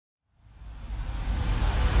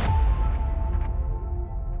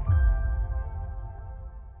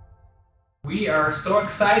We are so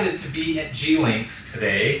excited to be at Glinks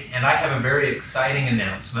today, and I have a very exciting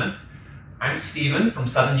announcement. I'm Stephen from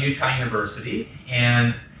Southern Utah University,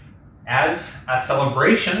 and as a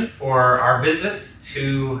celebration for our visit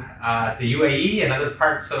to the UAE and other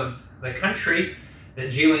parts of the country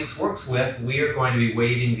that Glinks works with, we are going to be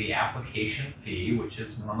waiving the application fee, which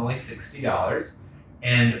is normally $60.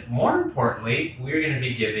 And more importantly, we're going to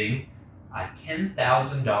be giving a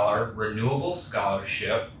 $10,000 renewable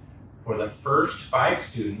scholarship for the first 5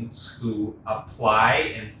 students who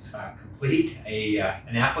apply and complete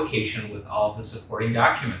an application with all of the supporting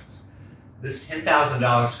documents. This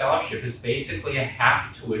 $10,000 scholarship is basically a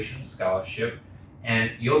half tuition scholarship, and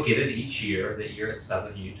you'll get it each year that you're at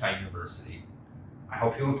Southern Utah University. I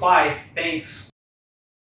hope you apply. Thanks.